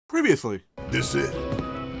Previously. This it?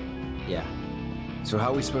 Yeah. So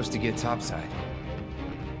how are we supposed to get topside?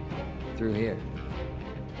 Through here.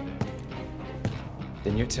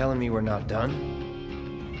 Then you're telling me we're not done?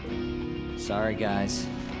 Sorry, guys,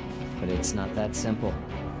 but it's not that simple.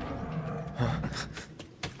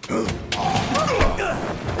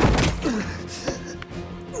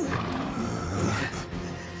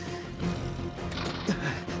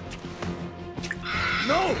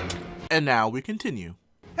 No! And now we continue.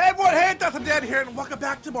 Hey everyone, hey, Dustin Dan here, and welcome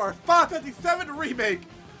back to more Final Fantasy VII Remake.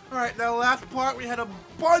 Alright, now last part we had a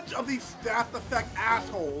bunch of these staff effect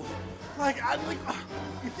assholes. You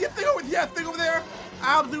see a thing over, thing over there?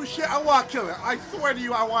 Abzu shit, I want to kill it. I swear to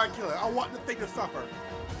you, I want to kill it. I want the thing to suffer.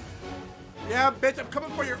 Yeah, bitch, I'm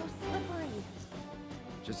coming for your...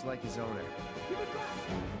 Just like his owner.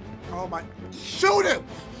 Oh my... Shoot him!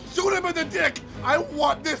 Shoot him in the dick! I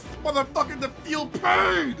want this motherfucker to feel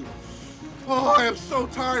pain! Oh, I am so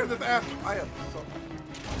tired of this ass. I am so...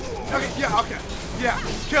 Okay, yeah,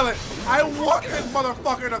 kill it. I want this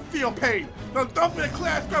motherfucker to feel pain. Now dump me a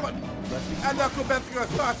class, grab it, and now go back to your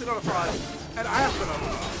start to notify. And I am gonna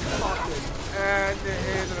fuck it. And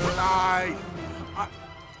in life.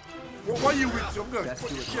 What are you reaching? I'm gonna put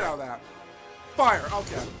the shit out of that. Fire,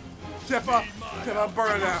 okay. Tippa,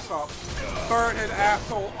 burn his ass up. Burn his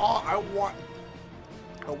asshole off. I want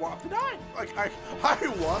to die. I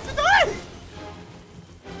want to die.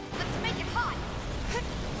 Let's make it hot.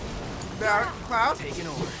 There, Cloud. Taking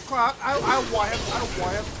over. Cloud, I want him. I don't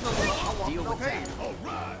want him. I want no pain.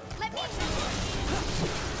 Let me.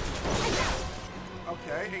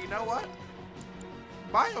 Okay, hey, you know what?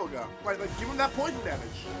 Bioga. Like, give him that poison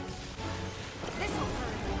damage. This'll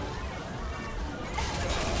hurt.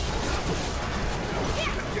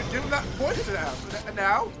 Give him that poison ass. And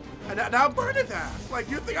now burn his ass. Like,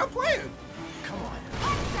 you think I'm playing? Come on.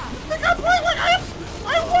 You think I'm playing? Like,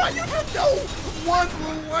 I want you to know what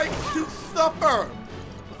it's like to suffer.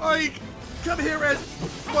 Like, come here and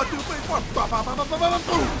 1, 2, 3, 4.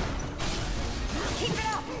 Boom. Keep it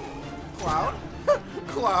up. Cloud.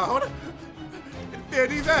 Cloud.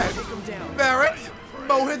 Infinity's end. Barrett.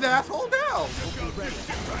 Mow his asshole down.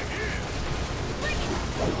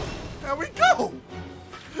 There we go.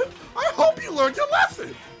 I hope you learned your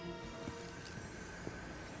lesson.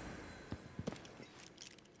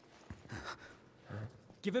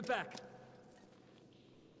 Give it back.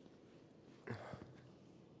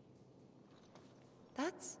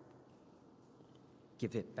 That's...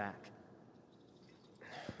 Give it back.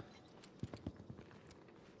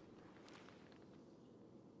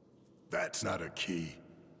 That's not a key.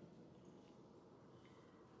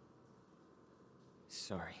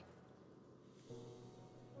 Sorry.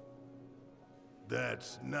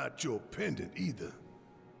 That's not your pendant either.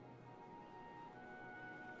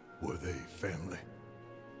 Were they family?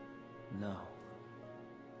 No.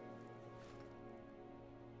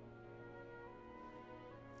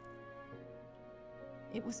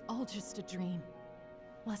 It was all just a dream,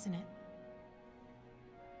 wasn't it?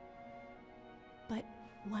 But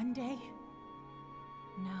one day,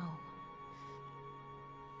 no.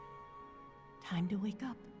 Time to wake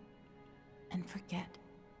up and forget.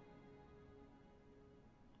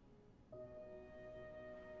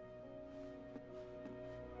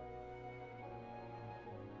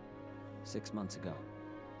 Six months ago.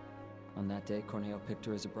 On that day, Corneo picked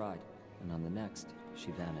her as a bride, and on the next,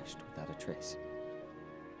 she vanished without a trace.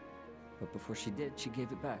 But before she did, she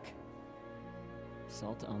gave it back.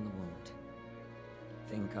 Salt on the wound.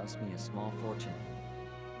 Thing cost me a small fortune.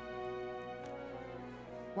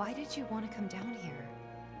 Why did you want to come down here?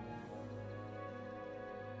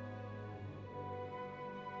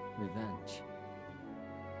 Revenge.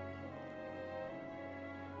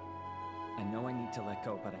 I know I need to let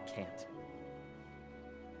go, but I can't.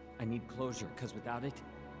 I need closure, because without it,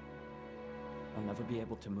 I'll never be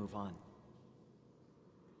able to move on.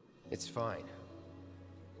 It's fine.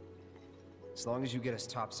 As long as you get us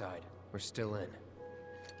topside, we're still in.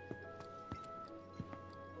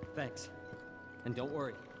 Thanks. And don't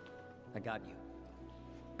worry, I got you.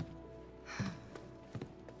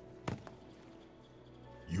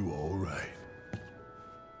 You all right?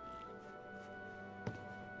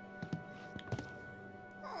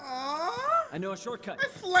 I know a shortcut. I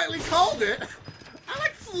slightly called it.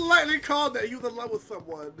 Slightly called that you was in love with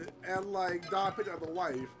someone, and Don picked out the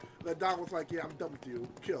wife. And then Don was like, "Yeah, I'm done with you.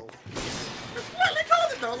 Kill." I slightly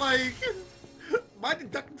called it though. My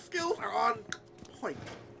deductive skills are on point.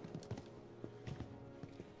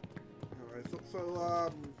 All right, so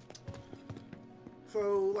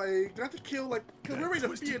do I have to kill cause we're ready to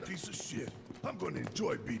Twisted piece of shit. I'm gonna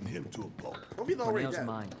enjoy beating him to a pulp. Well, he's already Corneo's dead.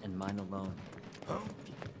 mine and mine alone. Huh?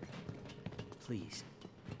 please.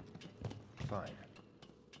 Fine.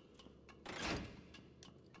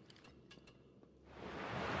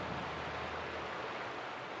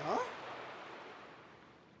 Huh?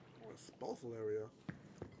 Oh, a disposal area.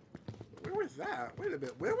 Where was that? Wait a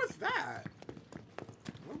minute. Where was that?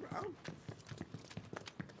 I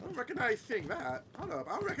don't recognize seeing that. Hold up.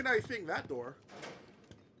 I don't recognize seeing that door.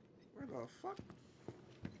 Where the fuck?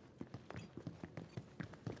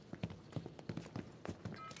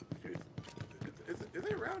 Is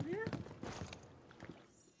it around here?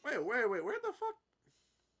 Wait. Where the fuck?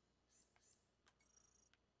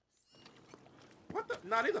 What the?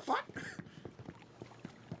 Nani the fuck?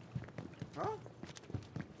 Huh?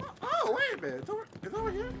 Oh, wait a minute. It's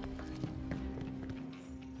over here?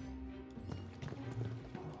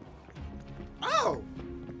 Oh!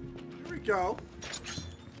 Here we go.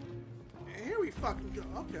 Here we fucking go.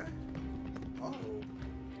 Okay. Oh.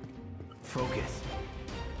 Focus.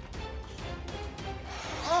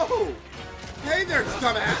 Oh! Hey there,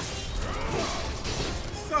 dumbass!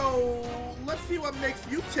 So, let's see what makes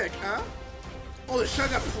you tick, huh? Oh, the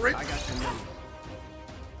shotgun print? I got the number.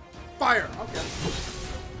 Fire! Okay.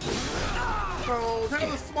 So, take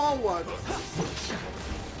the small one.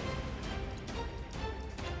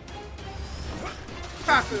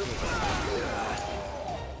 Passive.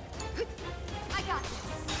 I got this.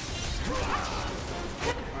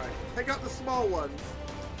 Alright, take out the small ones.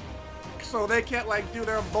 So they can't, like, do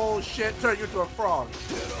their bullshit, turn you into a frog.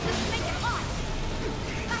 Let's make it hot.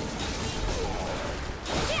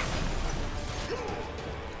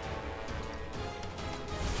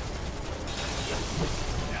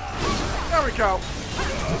 There we go.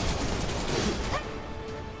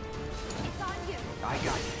 It's on you. I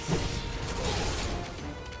got this.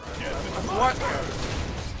 What?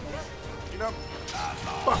 You know?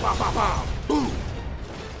 Ba ba ba ba. Boom.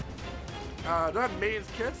 Do I have Maiden's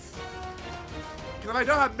Kiss? Because if I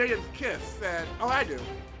don't have Maiden's Kiss, then... Oh, I do.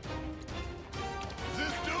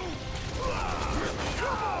 This dude?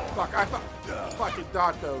 Fuck, I thought... Fucking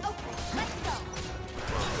dodge those. Okay, let's go.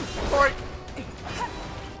 Boink!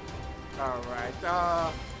 Alright,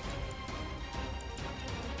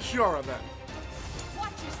 Sure then.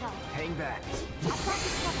 Watch yourself. Hang back. I've got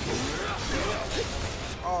you covered.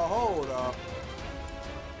 Oh, hold up.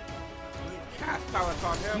 Cast balance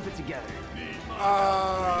on him. Keep it together.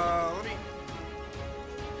 Let me...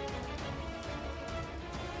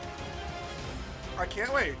 I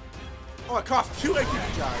can't wait. Oh, it costs 2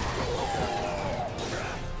 ATP guys.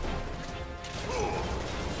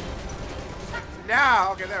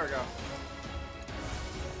 Now, okay, there we go.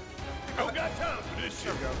 Don't got time for this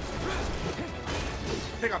There shit. we go.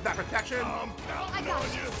 Take off that protection. I'm I counting got on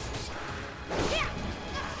you. you. Yeah.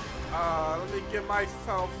 Let me give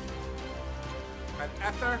myself an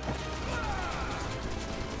ether.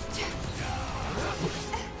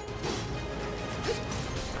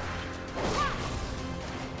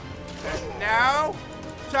 And now,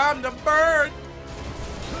 time to burn.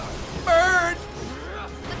 Burn.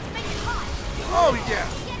 Let's make it hot. Oh yeah.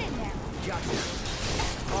 Get in there. Gotcha.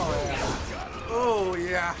 Oh yeah. Oh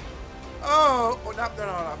yeah. Oh,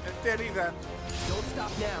 no. Infinity then. Don't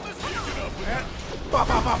stop now. And ba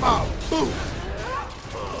ba ba ba. Boom.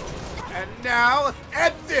 And now let's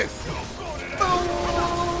end this. Boom.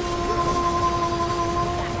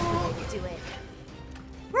 That's the way we do it.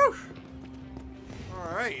 Whew. All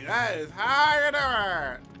right, that is how you do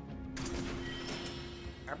it.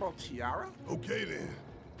 Emerald Tiara? Okay then.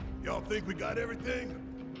 Y'all think we got everything?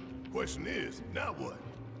 Question is, now what?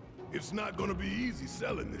 It's not gonna be easy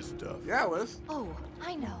selling this stuff. Yeah, it was. Oh,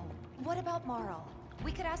 I know. What about Marl?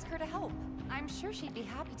 We could ask her to help. I'm sure she'd be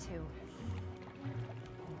happy to.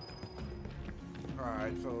 All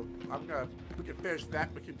right, so we can finish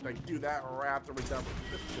that. We can like do that right after we're done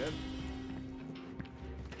with this shit.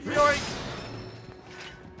 Yoink!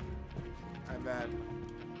 And then,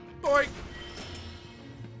 boink!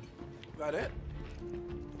 Is that it?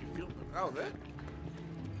 You feel, that was it?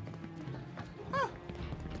 Huh.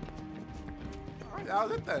 Alright, that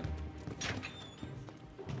was it then.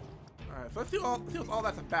 Alright, so let's see what all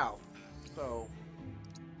that's about. So,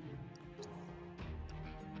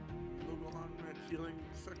 healing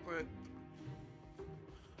circlet.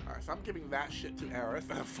 Alright, so I'm giving that shit to Eris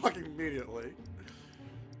fucking immediately.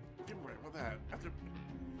 Give me what that. After...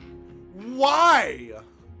 Why?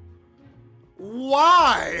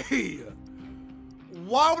 Why?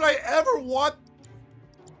 Why would I ever want?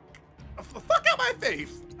 Fuck out my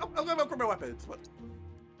face! I'm gonna look for my weapons. What?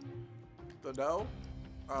 The no?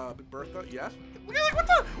 Big Bertha? Yes. Like, what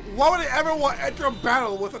the? Why would I ever want to enter a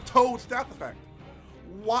battle with a toad stat effect?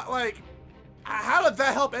 What? Like, how does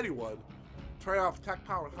that help anyone? Trade off attack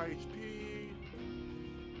power with high HP.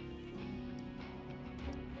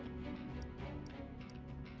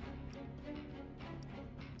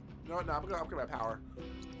 No, I'm gonna upgrade my power.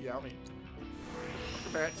 Yeah, let me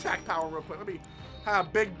upgrade my attack power real quick. Let me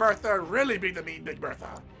have Big Bertha really be the mean Big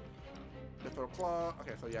Bertha. Mythril Claw.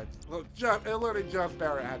 Okay, so yeah, it literally just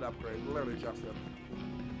Barrett had to upgrade. Literally just him.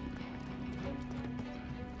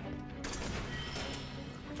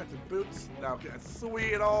 Protected boots. Now get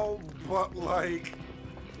sweet and all, but like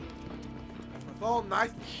it's all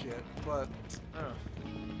nice and shit, but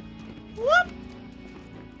whoop!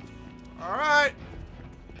 Alright.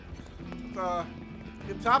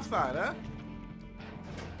 Get topside, huh?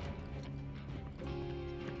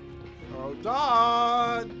 Oh,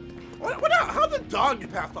 Dawn! How did Dawn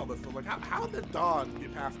get past all this? Like, how did Dawn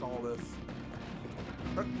get past all this?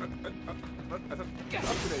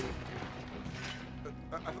 Upsy Daisy.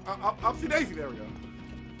 Upsy Daisy, there we go.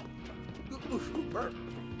 Ooh, burp.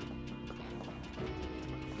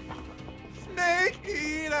 Snake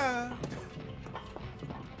Eater!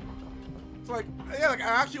 It's like, yeah, like,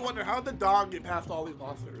 I actually wonder how did Dawn get past all these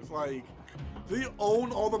monsters? Like, do you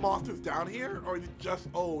own all the monsters down here, or you just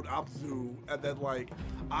own Abzu, and then, like,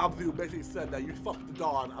 Abzu basically said that you fucked the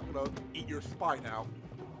Dawn, I'm gonna eat your spine out.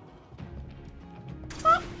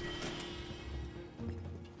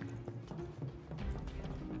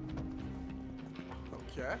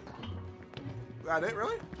 Okay. Is that it,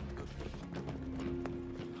 really?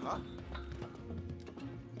 Huh?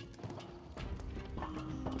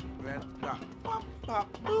 Man, nah. Oh,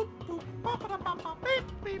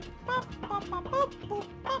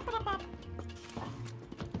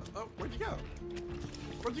 where'd you go?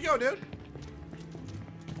 Where'd you go, dude?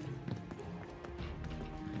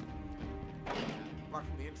 Locked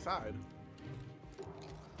from the inside.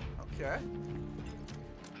 Okay.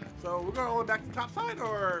 So we're going all the way back to the top side,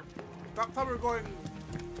 or thought we were going?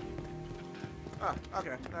 Ah,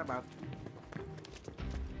 okay, never mind.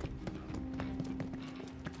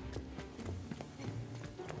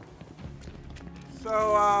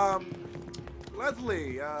 So,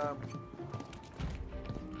 Leslie,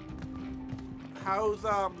 how's,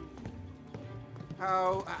 how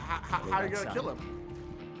are you gonna kill him?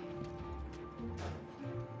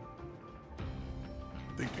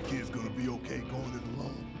 Think the kid's gonna be okay going it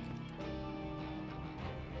alone?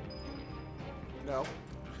 No.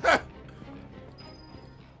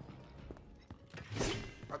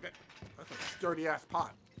 Okay, that's a sturdy ass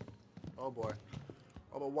pot. Oh boy.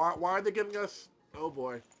 Oh, but why are they giving us? Oh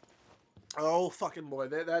boy. Oh fucking boy.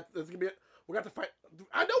 That's gonna be. We got to fight.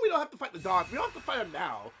 I know we don't have to fight the Dawn. We don't have to fight him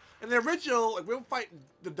now. In the original, like we don't fight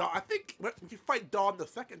the Dawn. I think we could fight Dawn the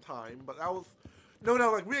second time, but that was no.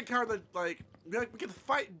 Like we encountered we get to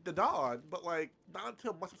fight the Dawn, but like not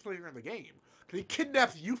until much later in the game, because he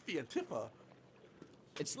kidnaps Yuffie and Tifa.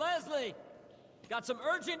 It's Leslie! Got some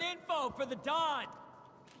urgent info for the Dawn!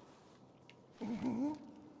 Come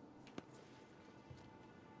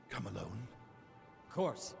alone? Of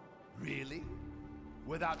course. Really?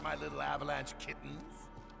 Without my little avalanche kittens?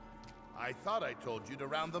 I thought I told you to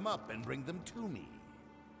round them up and bring them to me.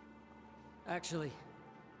 Actually,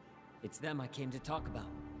 it's them I came to talk about.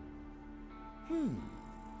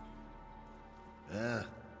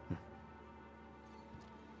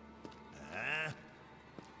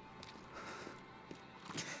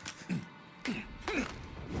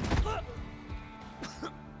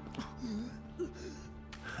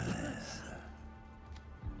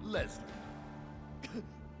 Leslie.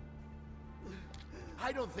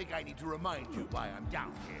 I don't think I need to remind you why I'm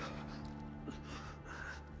down here.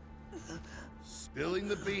 Spilling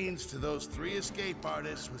the beans to those 3 escape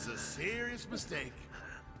artists was a serious mistake.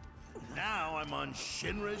 Now I'm on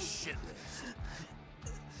Shinra's shit list.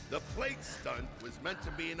 The plate stunt was meant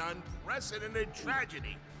to be an unprecedented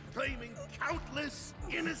tragedy, claiming countless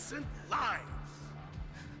innocent lives.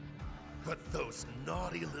 But those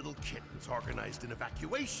naughty little kittens organized an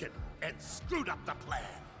evacuation and screwed up the plan.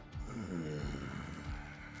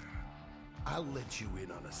 I'll let you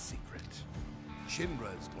in on a secret.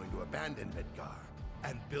 Shinra is going to abandon Midgar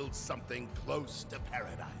and build something close to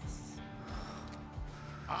paradise.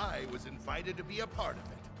 I was invited to be a part of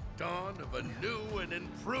it. Dawn of a new and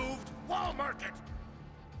improved wall market.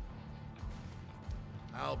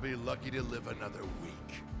 I'll be lucky to live another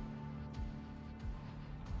week.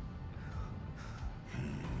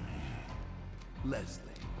 Leslie,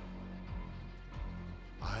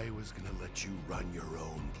 I was gonna let you run your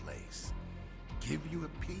own place. Give you a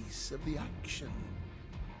piece of the action.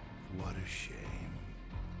 What a shame.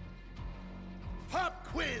 Pop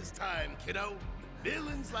quiz time, kiddo!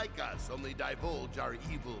 Villains like us only divulge our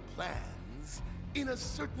evil plans in a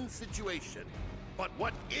certain situation. But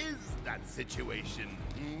what is that situation,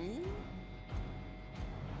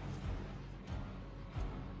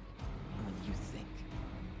 When you think.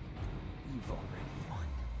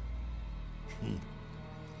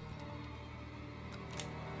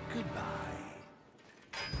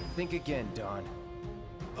 goodbye. Think again, Don.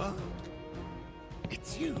 Huh?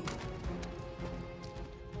 It's you.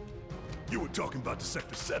 You were talking about the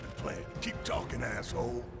Sector 7 plan. Keep talking,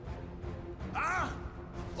 asshole. Ah!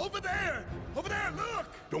 Over there! Over there, look!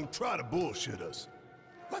 Don't try to bullshit us.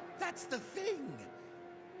 But that's the thing.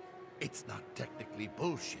 It's not technically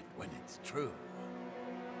bullshit when it's true.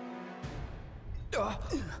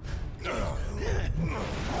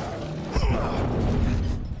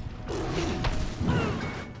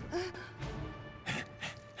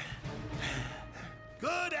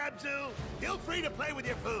 Good, Abzu. Feel free to play with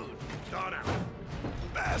your food. Dawn out.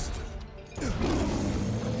 Bastard!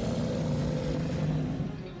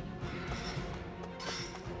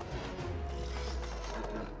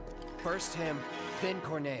 First him, then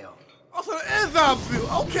Corneo. Also, it is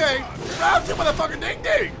Abzu. Okay. Round 2, motherfucker. Ding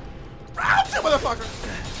ding. Round 2, motherfucker.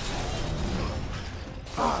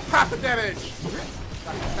 Ah, passive damage.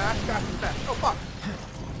 Got to smash, got to smash. Oh, fuck.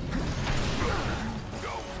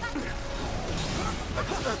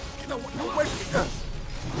 No, wait.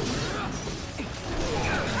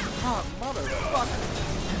 Ah, motherfucker.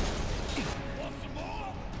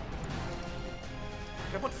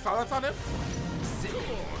 Can I put silence on him?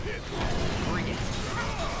 Bring it.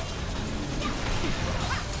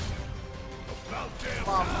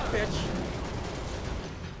 Bomb, bitch.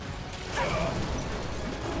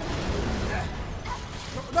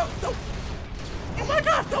 No, no. Oh my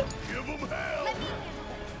god, don't. Give him hell!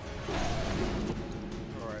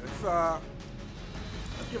 Alright,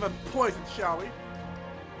 let's give him poison, shall we?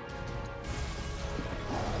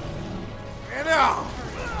 And now!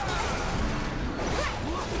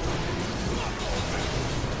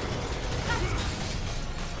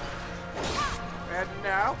 And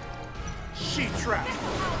now, she trap.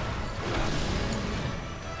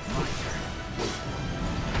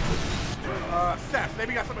 Seth,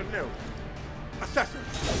 maybe you got something new. Assessor.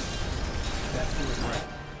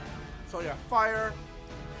 So yeah, fire.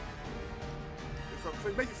 So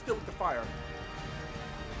he basically still with the fire.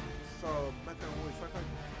 So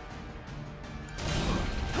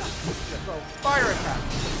yeah, so fire attack.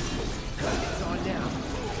 It's on down.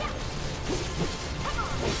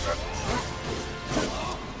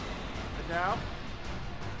 And now,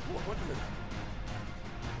 what is it?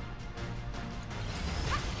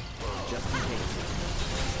 Just in case.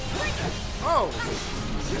 Oh!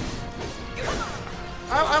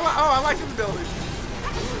 I like his ability.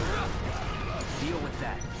 Deal with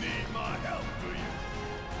that. Need my help, do you?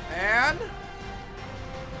 And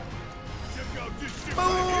Check out this shit boom!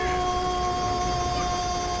 right here!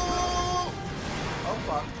 Oh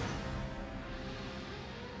fuck!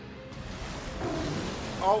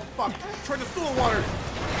 Oh fuck! Turn the sewer waters.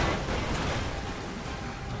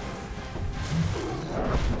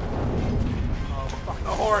 Oh fuck! The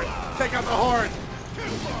horn! Take out the horn!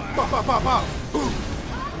 Pop, pop, pop, pop! Boom!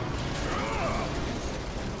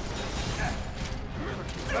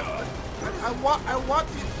 I want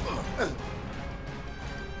these.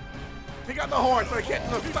 He got the horn, so I can't.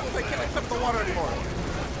 No, they can't accept the water anymore.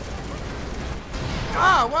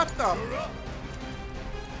 Ah, what the?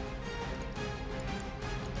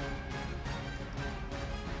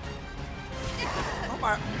 Oh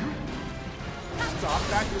my! Stop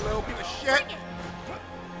that, you little piece of shit!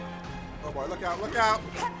 Oh boy, look out! Look out!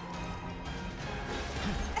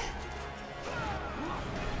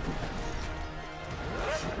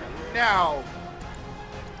 Now!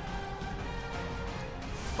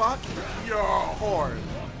 Fuck your horn!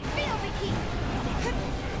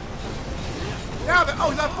 Now that, oh,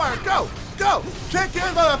 he's on fire! Go! Go! Kick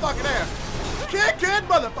his motherfucking ass! Kick his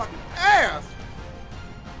motherfucking ass!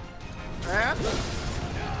 And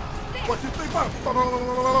 1, 2, 3, 4!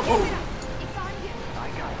 Boom! It's on you. I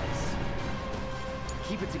got this.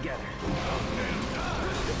 Keep it together.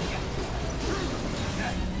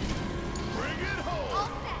 Bring it home! All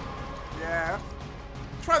set. Yeah.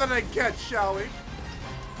 Try that again, shall we?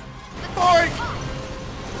 Boink!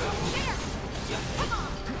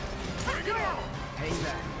 Bring it on! Hang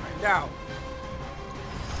back. Now,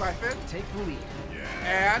 Siphon Take the lead.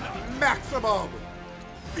 and Maximum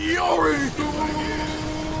Fury!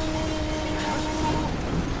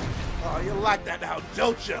 Oh, you like that now,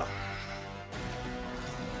 don't you?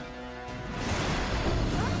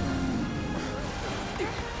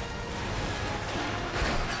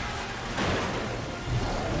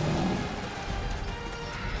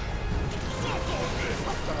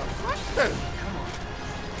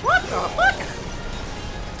 What the fuck?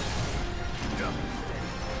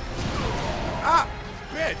 Ah,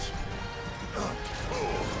 bitch!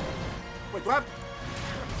 Wait, do I have...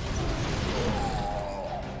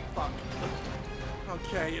 Fuck.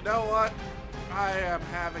 Okay, you know know what? I am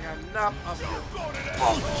having enough of your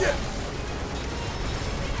bullshit!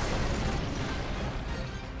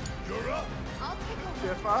 You're up. I'll take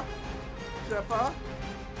over. Tifa? Tifa?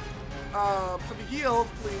 Some heals,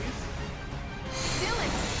 please. Do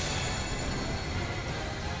it.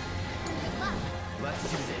 Let's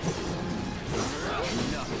do this.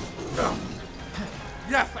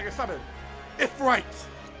 Yes, I can summon. If right.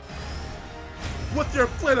 With their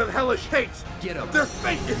flint and hellish hate, Get up. their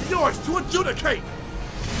fate is yours to adjudicate.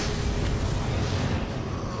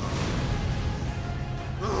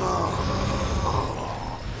 Don't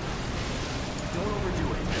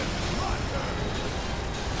overdo it.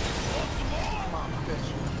 Come on, bitch.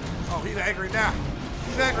 Oh, he's angry now.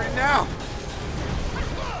 He's angry now.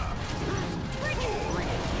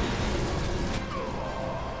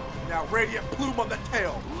 Now, radiant plume on the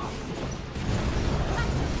tail.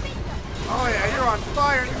 Oh yeah, you're on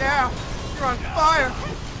fire now. You're on fire.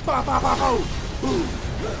 Ba ba ba bo. Boom.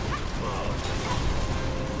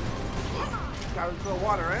 Gotta throw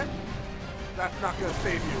water in. That's not gonna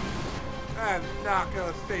save you. That's not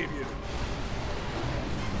gonna save you.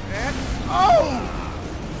 And oh,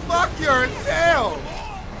 fuck your tail.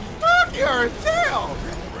 Fuck your tail.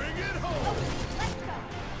 Bring it home.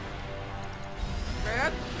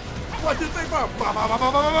 Man, 1, 2, 3, 4. Ba ba ba ba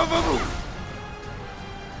ba ba ba ba.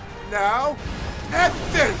 Now, and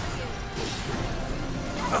this.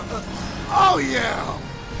 Oh yeah.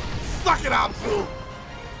 Suck it, Abzu.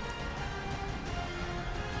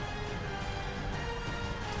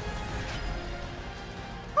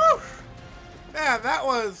 Man, that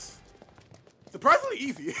was surprisingly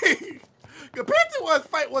easy. Compared to what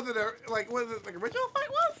fight was it like original fight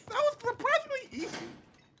was? That was surprisingly easy.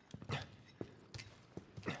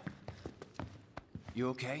 You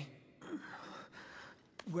okay?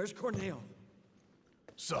 Where's Corneo?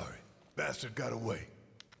 Sorry, bastard got away.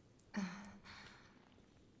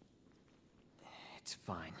 It's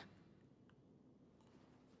fine.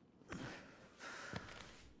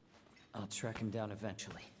 I'll track him down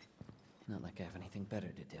eventually. Not like I have anything better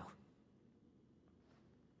to do.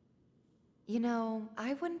 You know,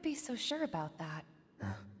 I wouldn't be so sure about that.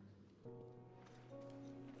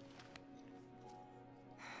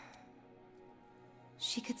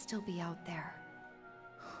 She could still be out there.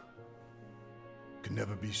 Can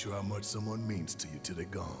never be sure how much someone means to you till they're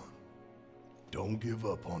gone. Don't give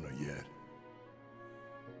up on her yet.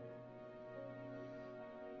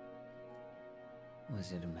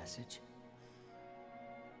 Was it a message?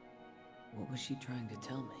 What was she trying to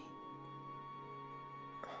tell me?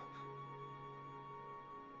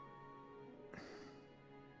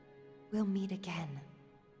 We'll meet again.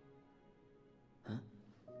 Huh?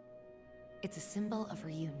 It's a symbol of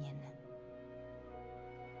reunion.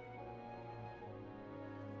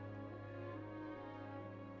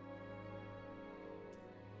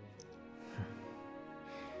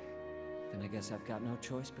 Then I guess I've got no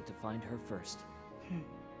choice but to find her first.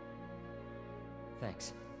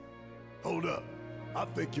 Thanks. Hold up. I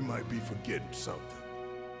think you might be forgetting something.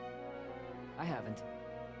 I haven't.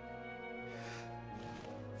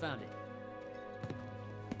 Found it.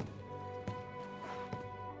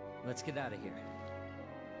 Let's get out of here.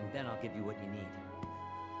 And then I'll give you what you need.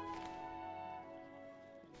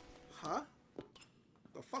 Huh?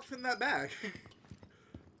 The fuck's in that bag?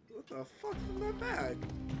 What the fuck's in that bag?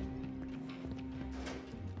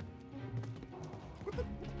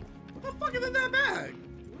 What the fuck is in that bag?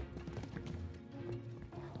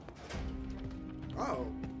 Oh.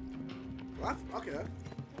 Well, that's, okay.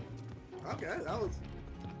 Okay, that was...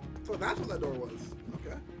 So that's what that door was.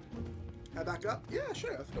 Okay. Head back up? Yeah,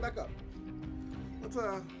 sure. Let's go back up. Let's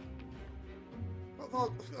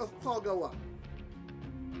all go up.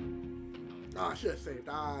 Ah, I should have saved.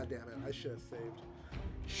 Ah, damn it. I should have saved.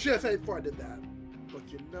 Should have saved before I did that. But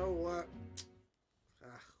you know what?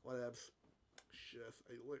 Ah, whatevs. Should have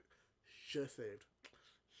saved.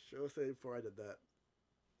 Should have saved before I did that.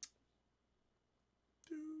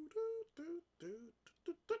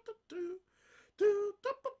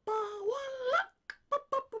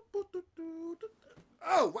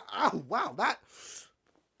 Oh, wow, that...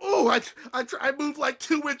 Oh, I moved like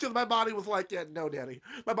 2 inches. My body was like, yeah, no, Daddy.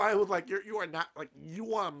 My body was like, you are not, like, you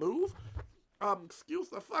want to move? Excuse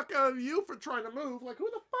the fuck out of you for trying to move. Like, who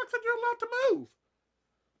the fuck said you're allowed to move?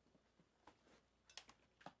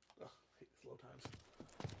 Ugh, I hate slow times.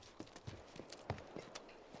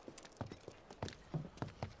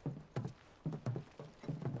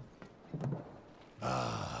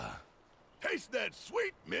 Ah. Taste that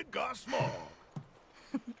sweet Midgar smog.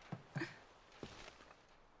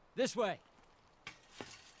 This way.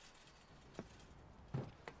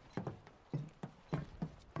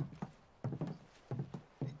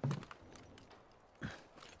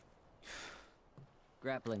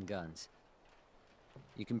 grappling guns.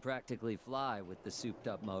 You can practically fly with the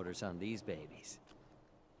souped-up motors on these babies.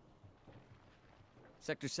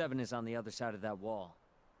 Sector 7 is on the other side of that wall.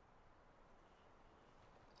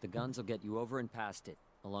 The guns will get you over and past it,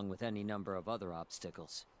 along with any number of other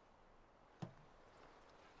obstacles.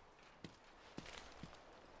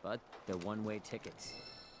 But they're one-way tickets.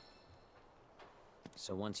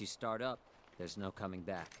 So once you start up, there's no coming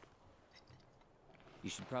back. You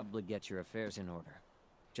should probably get your affairs in order,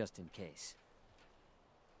 just in case.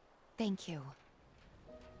 Thank you.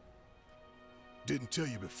 Didn't tell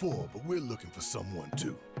you before, but we're looking for someone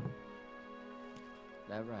too.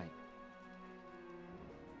 That right?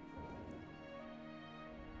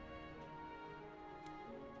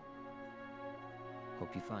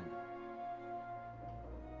 Hope you find them.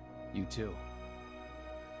 You too.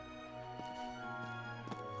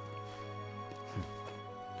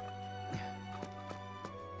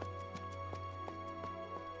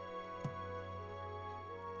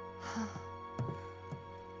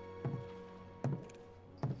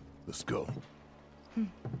 Let's go.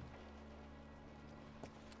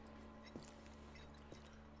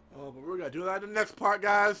 Oh, but we're gonna do that in the next part,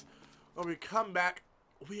 guys. When we come back,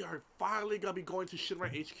 we are finally gonna be going to Shinra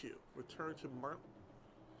HQ. Return to Mark.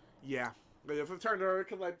 Yeah, let's return to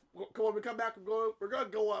come on, we come back. We're gonna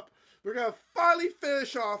go up. We're gonna finally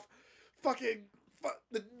finish off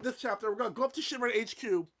this chapter. We're gonna go up to Shinra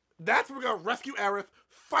HQ. That's where we're gonna rescue Aerith,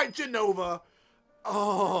 fight Genova.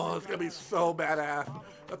 Oh, it's gonna be so badass.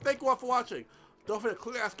 But thank you all for watching. Don't forget to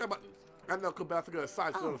click that subscribe button. And they'll come back to get a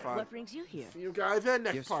side notified. What brings you here? See you guys in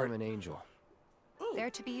next Gifts part. from an angel. Ooh.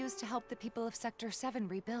 They're to be used to help the people of Sector 7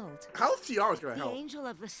 rebuild. How's Tiara's gonna The help? angel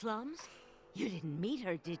of the slums? You didn't meet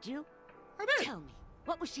her, did you? I did. Tell me,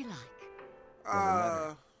 what was she like? Never met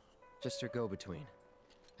her. Just her go-between.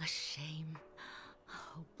 A shame.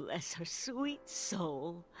 Oh, bless her sweet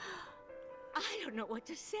soul. I don't know what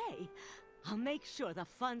to say. I'll make sure the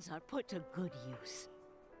funds are put to good use.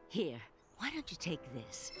 Here, why don't you take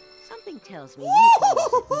this? Something tells me you can use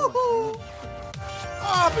it more.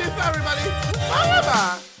 Oh, peace out, everybody.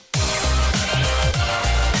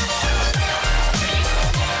 Bye-bye.